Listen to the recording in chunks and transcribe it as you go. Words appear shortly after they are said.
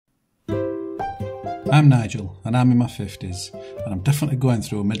I'm Nigel and I'm in my 50s and I'm definitely going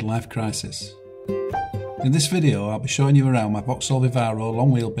through a midlife crisis. In this video I'll be showing you around my Vauxhall Vivaro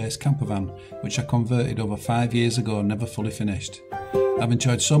long wheelbase campervan which I converted over 5 years ago and never fully finished. I've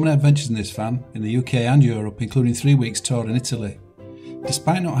enjoyed so many adventures in this van, in the UK and Europe, including 3 weeks tour in Italy.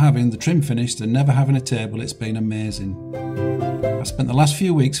 Despite not having the trim finished and never having a table, it's been amazing. I spent the last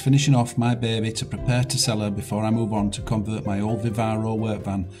few weeks finishing off my baby to prepare to sell her before I move on to convert my old Vivaro work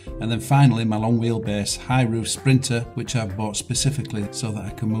van, and then finally my long wheelbase high roof Sprinter, which I've bought specifically so that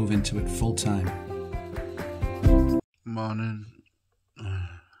I can move into it full time. Morning.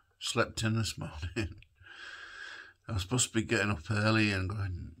 Slept in this morning. I was supposed to be getting up early and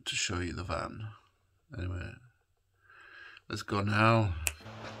going to show you the van. Anyway, let's go now.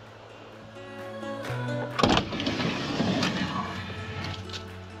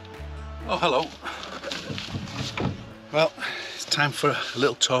 Oh, hello. Well, it's time for a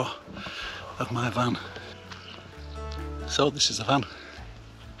little tour of my van. So this is the van.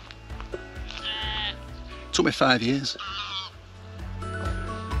 It took me 5 years.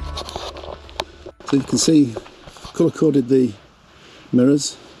 So you can see, colour-coded the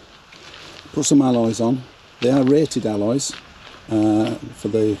mirrors, put some alloys on. They are rated alloys for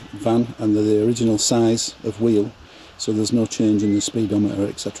the van and the original size of wheel, so there's no change in the speedometer,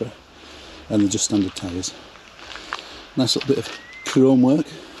 etc. And they're just standard tyres. Nice little bit of chrome work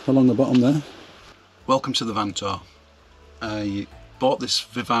along the bottom there. Welcome to the van tour. I bought this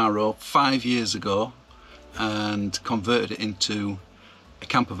Vivaro 5 years ago and converted it into a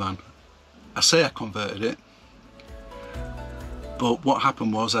camper van. I say I converted it, but what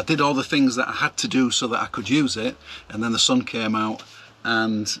happened was I did all the things that I had to do so that I could use it, and then the sun came out,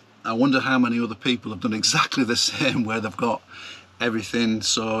 and I wonder how many other people have done exactly the same, where they've got everything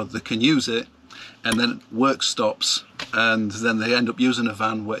so they can use it, and then work stops, and then they end up using a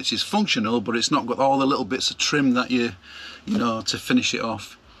van which is functional, but it's not got all the little bits of trim that you know, to finish it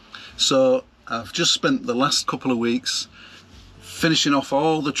off. So I've just spent the last couple of weeks finishing off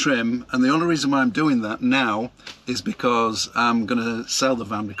all the trim, and the only reason why I'm doing that now is because I'm going to sell the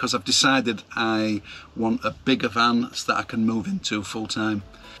van, because I've decided I want a bigger van so that I can move into full time.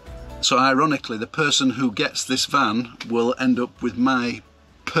 So ironically, the person who gets this van will end up with my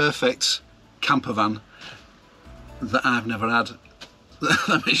perfect camper van that I've never had.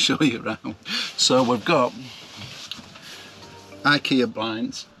 Let me show you around. So we've got IKEA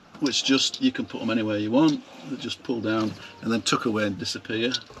blinds, which just, you can put them anywhere you want. They just pull down and then tuck away and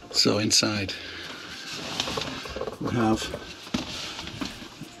disappear. So inside we have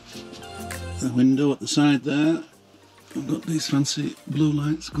the window at the side there. I've got these fancy blue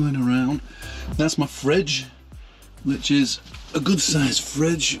lights going around. That's my fridge, which is a good sized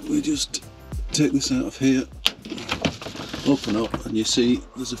fridge. We just take this out of here, open up, and you see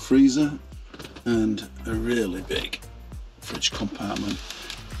there's a freezer and a really big fridge compartment.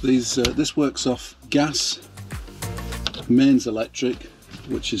 This works off gas, mains electric,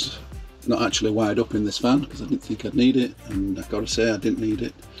 which is not actually wired up in this van because I didn't think I'd need it, and I've got to say I didn't need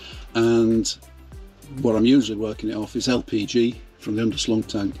it. And what I'm usually working it off is LPG from the underslung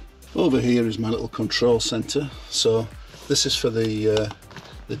tank. Over here is my little control centre. So this is for the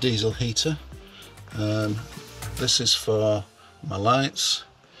diesel heater. This is for my lights.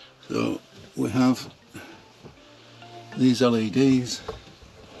 So we have these LEDs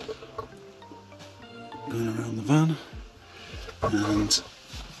going around the van, and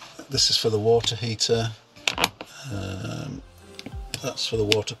this is for the water heater. That's for the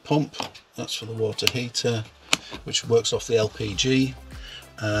water pump. That's for the water heater, which works off the LPG.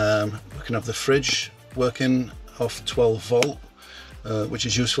 We can have the fridge working off 12 volt, which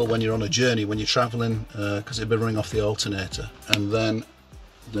is useful when you're on a journey, when you're travelling, because it'll be running off the alternator. And then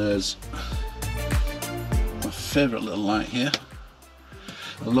there's my favourite little light here.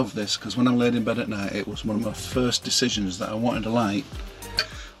 I love this because when I'm laid in bed at night, it was one of my first decisions that I wanted a light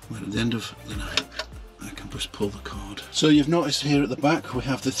where at the end of the night I can just pull the cord. So you've noticed here at the back we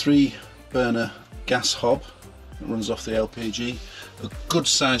have the 3 burner gas hob that runs off the LPG, a good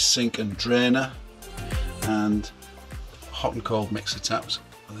sized sink and drainer, and hot and cold mixer taps,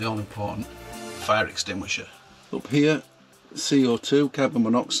 and the all important fire extinguisher. Up here, CO2, carbon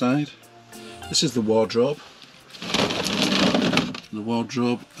monoxide. This is the wardrobe. The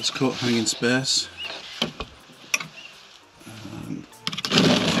wardrobe has coat hanging space.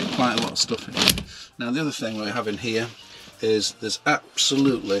 Quite a lot of stuff in here. Now the other thing we have in here is there's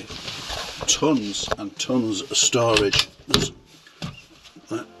absolutely tons and tons of storage. There's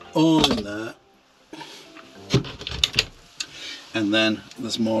all in there, and then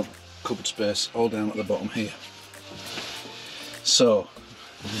there's more cupboard space all down at the bottom here. So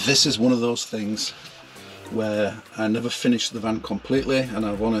this is one of those things where I never finished the van completely, and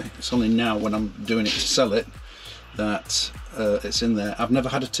it's only now when I'm doing it to sell it that it's in there. I've never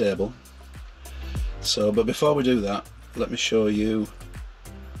had a table, but before we do that, let me show you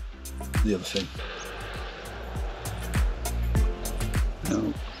the other thing.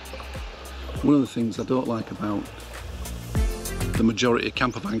 Now, one of the things I don't like about the majority of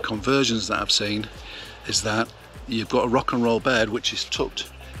campervan conversions that I've seen is that you've got a rock and roll bed which is tucked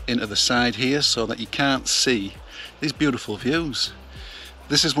into the side here so that you can't see these beautiful views.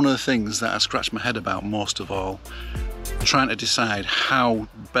 This is one of the things that I scratch my head about most of all, trying to decide how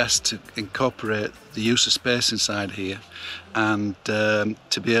best to incorporate the use of space inside here and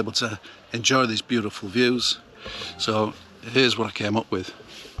to be able to enjoy these beautiful views. So here's what I came up with,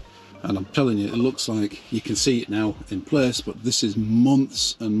 and I'm telling you, it looks like you can see it now in place, but this is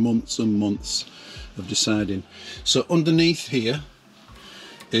months and months and months of deciding. So underneath here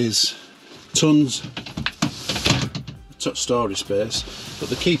is tons of storage space, but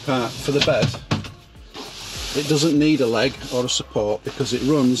the key part for the bed, it doesn't need a leg or a support because it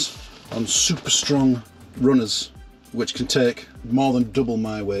runs on super strong runners which can take more than double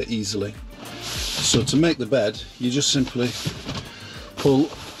my weight easily. So to make the bed, you just simply pull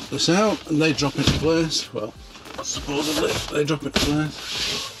this out and they drop into place. Well, supposedly they drop into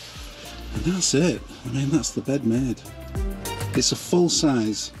place, and that's it. I mean, that's the bed made. It's a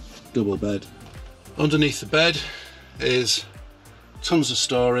full-size double bed. Underneath the bed is tons of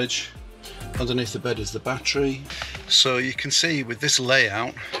storage. Underneath the bed is the battery. So you can see with this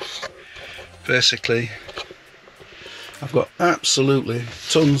layout, basically I've got absolutely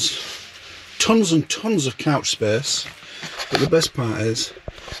tons and tons of couch space, but the best part is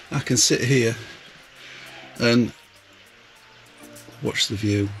I can sit here and watch the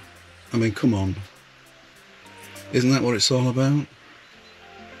view. I mean, come on, isn't that what it's all about?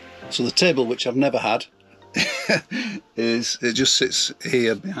 So the table, which I've never had, it just sits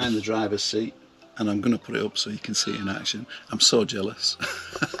here behind the driver's seat, and I'm going to put it up so you can see it in action. I'm so jealous.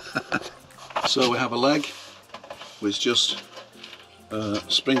 So we have a leg which just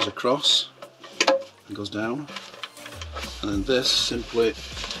springs across and goes down, and then this simply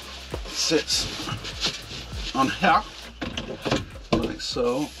sits on here like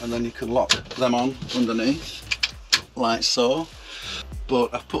so, and then you can lock them on underneath like so.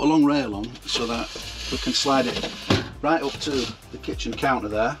 But I've put a long rail on so that we can slide it right up to the kitchen counter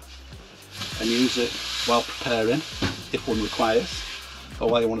there and use it while preparing if one requires, or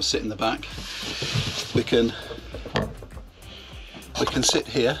while you want to sit in the back. We can sit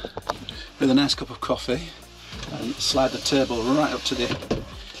here with a nice cup of coffee and slide the table right up to the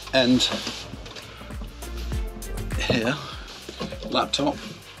end here. Laptop,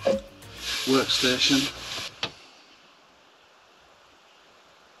 workstation,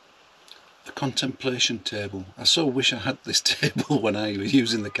 the contemplation table. I so wish I had this table when I was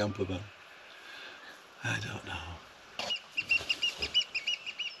using the campervan. I don't know.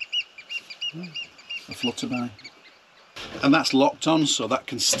 A flutterby. And that's locked on, so that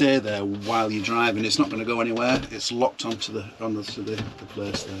can stay there while you're driving. It's not going to go anywhere. It's locked onto the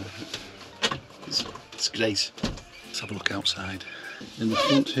place there. It's great. Let's have a look outside. In the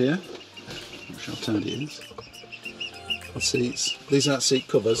front here, watch how tidy it is. The seats. These aren't seat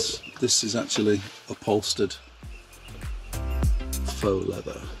covers. This is actually upholstered faux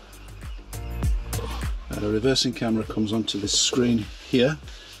leather. The reversing camera comes onto this screen here.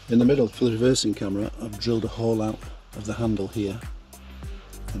 In the middle for the reversing camera, I've drilled a hole out of the handle here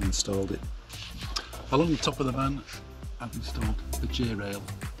and installed it. Along the top of the van, I've installed the J-rail.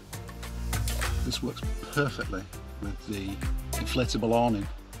 This works perfectly with the inflatable awning,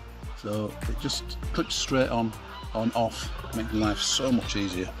 so it just clips straight on off, making life so much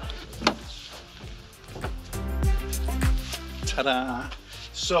easier. Ta-da!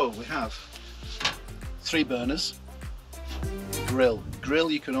 So we have 3 burners, grill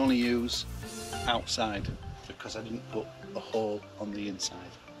you can only use outside because I didn't put a hole on the inside.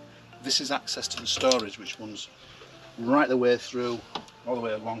 This is access to the storage, which runs right the way through, all the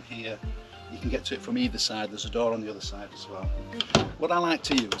way along here. You can get to it from either side. There's a door on the other side as well. What I like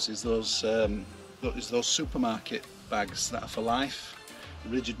to use is those supermarket bags that are for life,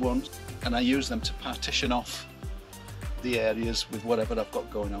 rigid ones, and I use them to partition off the areas with whatever I've got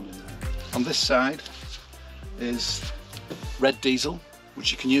going on in there. On this side is red diesel,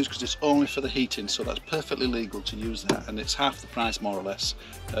 which you can use because it's only for the heating, so that's perfectly legal to use that, and it's half the price more or less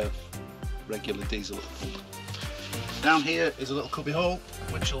of regular diesel at the pump. Down here is a little cubby hole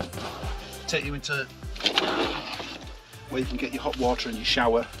which will take you into where you can get your hot water and your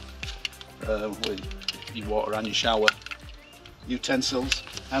shower, your water and your shower utensils,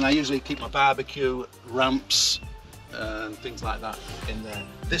 and I usually keep my barbecue, ramps and things like that in there.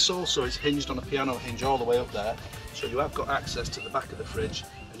 This also is hinged on a piano hinge all the way up there, so you have got access to the back of the fridge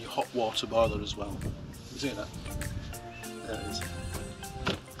and your hot water boiler as well. You see that? There it is.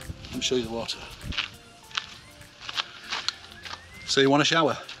 Let me show you the water. So you want a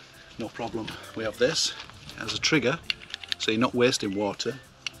shower? No problem. We have this as a trigger, so you're not wasting water.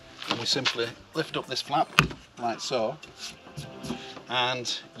 And we simply lift up this flap like so,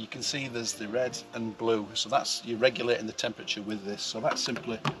 and you can see there's the red and blue, so that's, you're regulating the temperature with this. So that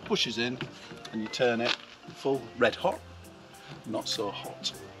simply pushes in and you turn it full red hot, not so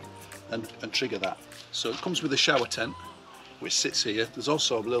hot, and trigger that. So it comes with a shower tent which sits here. There's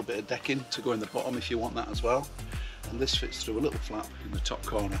also a little bit of decking to go in the bottom if you want that as well, and this fits through a little flap in the top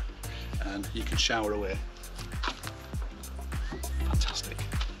corner and you can shower away. Fantastic.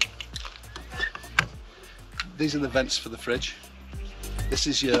 These are the vents for the fridge. This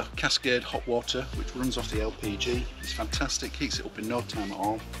is your cascade hot water which runs off the LPG. It's fantastic, heats it up in no time at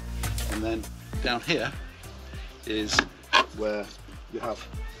all. And then down here is where you have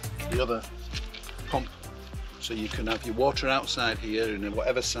the other pump, so you can have your water outside here in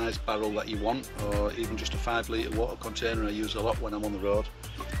whatever size barrel that you want, or even just a 5 litre water container I use a lot when I'm on the road.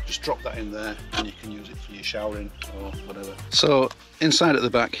 Just drop that in there and you can use it for your showering or whatever. So inside at the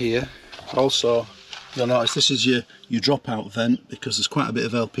back here also, you'll notice this is your drop out vent, because there's quite a bit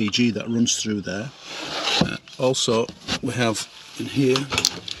of LPG that runs through there. Also we have in here,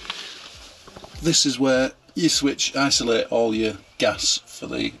 this is where you isolate all your gas for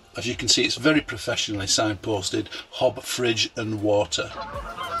the, as you can see it's very professionally signposted, hob, fridge and water.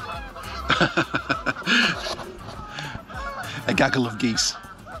 A gaggle of geese.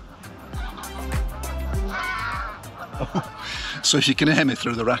 So if you can hear me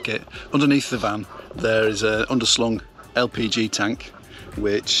through the racket, underneath the van there is an underslung LPG tank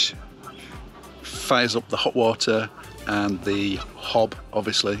which fires up the hot water and the hob,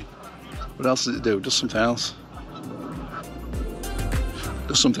 obviously. What else does it do? It does something else. It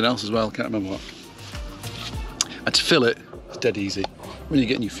does something else as well, can't remember what. And to fill it, it's dead easy. When you're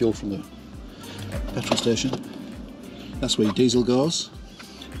getting your fuel from the petrol station, that's where your diesel goes,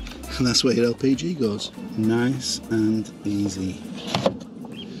 and that's where your LPG goes. Nice and easy.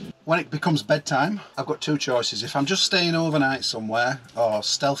 When it becomes bedtime, I've got two choices. If I'm just staying overnight somewhere, or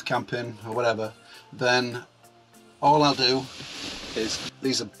stealth camping or whatever, then all I'll do is,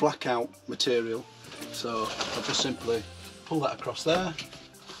 these are blackout material, so I'll just simply pull that across there.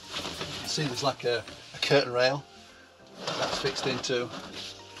 You see there's like a curtain rail that's fixed into,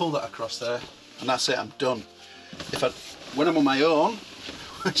 pull that across there, and that's it, I'm done. When I'm on my own,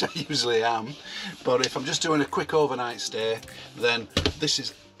 which I usually am, but if I'm just doing a quick overnight stay, then this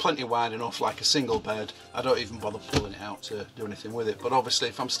is plenty wide enough, like a single bed. I don't even bother pulling it out to do anything with it. But obviously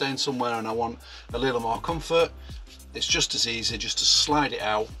if I'm staying somewhere and I want a little more comfort, it's just as easy just to slide it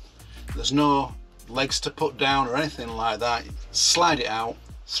out. There's no legs to put down or anything like that. Slide it out,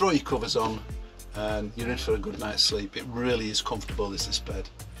 throw your covers on, and you're in for a good night's sleep. It really is comfortable, this bed.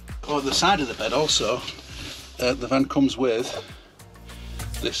 Oh, at the side of the bed also, the van comes with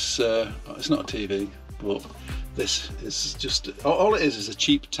this, it's not a TV, but this is just, all it is a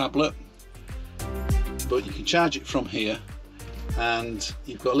cheap tablet, but you can charge it from here, and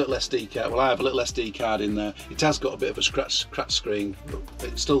you've got a little SD card. Well, I have a little SD card in there. It has got a bit of a cracked screen, but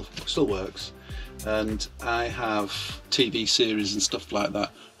it still works. And I have TV series and stuff like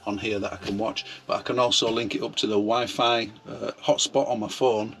that on here that I can watch, but I can also link it up to the Wi-Fi hotspot on my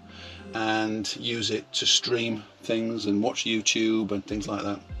phone and use it to stream things and watch YouTube and things like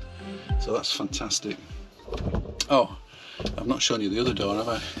that. So that's fantastic. Oh, I've not shown you the other door, have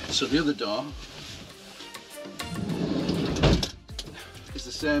I? So the other door is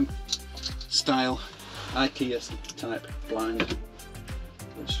the same style, IKEA type blind,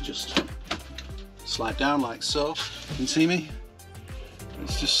 which just slide down like so. Can you see me? It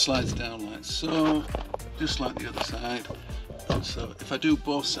just slides down like so, just like the other side. So if I do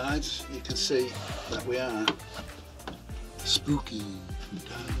both sides, you can see that we are spooky.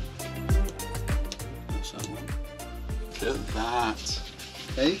 That's that one. Look at that.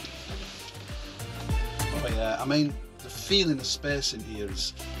 Hey? Oh yeah, I mean, the feeling of space in here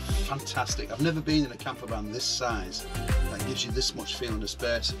is fantastic. I've never been in a camper van this size that gives you this much feeling of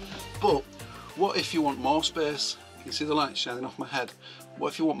space. But what if you want more space? You can see the light shining off my head. What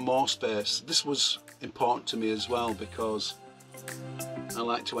if you want more space? This was important to me as well, because I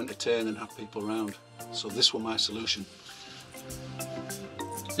like to entertain and have people around. So this was my solution.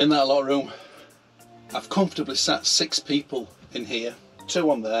 In that lot of room, I've comfortably sat 6 people in here, 2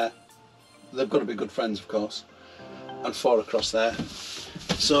 on there. They've got to be good friends, of course. and 4 across there.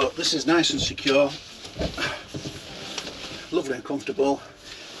 So this is nice and secure, lovely and comfortable.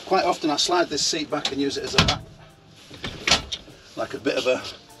 Quite often I slide this seat back and use it as like a bit of a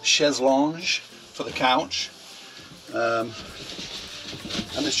chaise lounge for the couch. And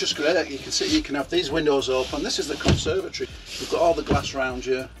it's just great. You can see, you can have these windows open. This is the conservatory. You've got all the glass around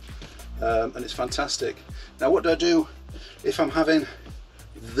you, and it's fantastic. Now what do if I'm having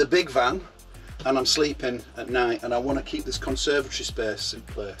the big van and I'm sleeping at night and I want to keep this conservatory space in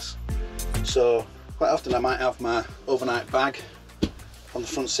place? So quite often I might have my overnight bag on the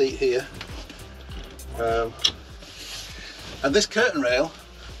front seat here, and this curtain rail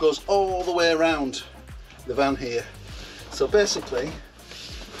goes all the way around the van here. So basically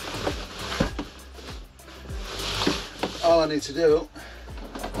all I need to do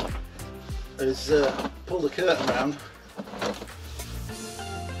is pull the curtain around,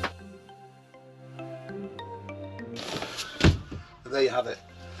 there you have it.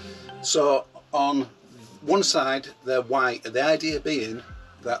 So on one side they're white, the idea being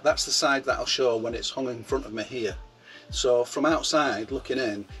that that's the side that I'll show when it's hung in front of me here. So from outside looking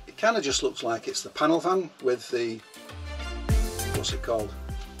in, it kind of just looks like it's the panel van with the, what's it called,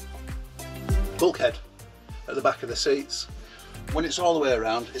 bulkhead at the back of the seats. When it's all the way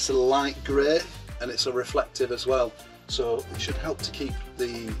around, it's a light grey and it's a reflective as well, so it should help to keep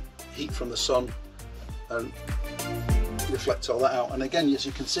the heat from the sun and reflect all that out. And again, as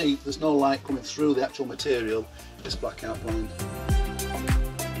you can see, there's no light coming through the actual material, it's blackout blind.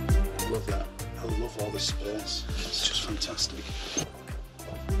 Love that. I love all this space, it's just fantastic.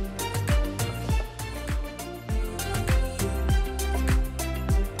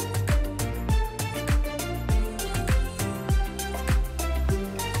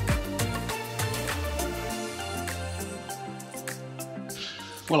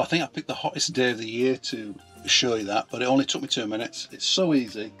 Well, I think I picked the hottest day of the year to show you that, but it only took me 2 minutes. It's so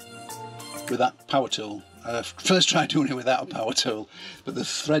easy with that power tool. I first tried doing it without a power tool, but the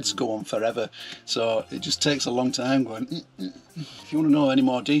threads go on forever, so it just takes a long time going. If you want to know any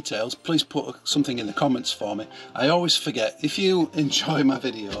more details, please put something in the comments for me. I always forget. If you enjoy my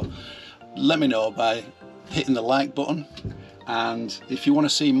video, let me know by hitting the like button. And if you want to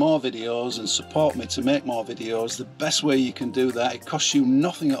see more videos and support me to make more videos, the best way you can do that, it costs you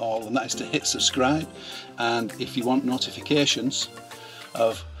nothing at all, and that is to hit subscribe. And if you want notifications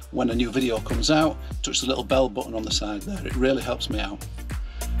of when a new video comes out, touch the little bell button on the side there. It really helps me out.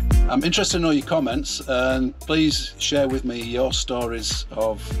 I'm interested to know your comments, and please share with me your stories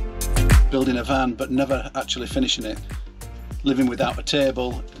of building a van but never actually finishing it, living without a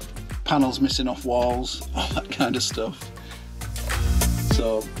table, panels missing off walls, all that kind of stuff.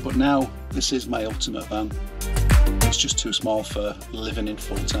 So, but now this is my ultimate van. It's just too small for living in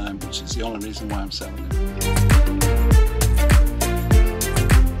full time, which is the only reason why I'm selling it.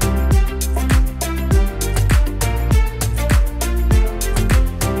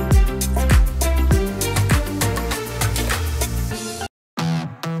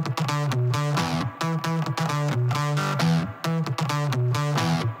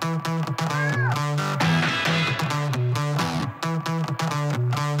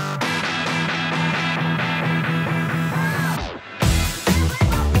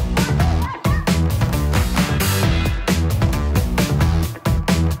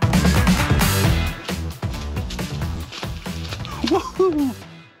 Woohoo!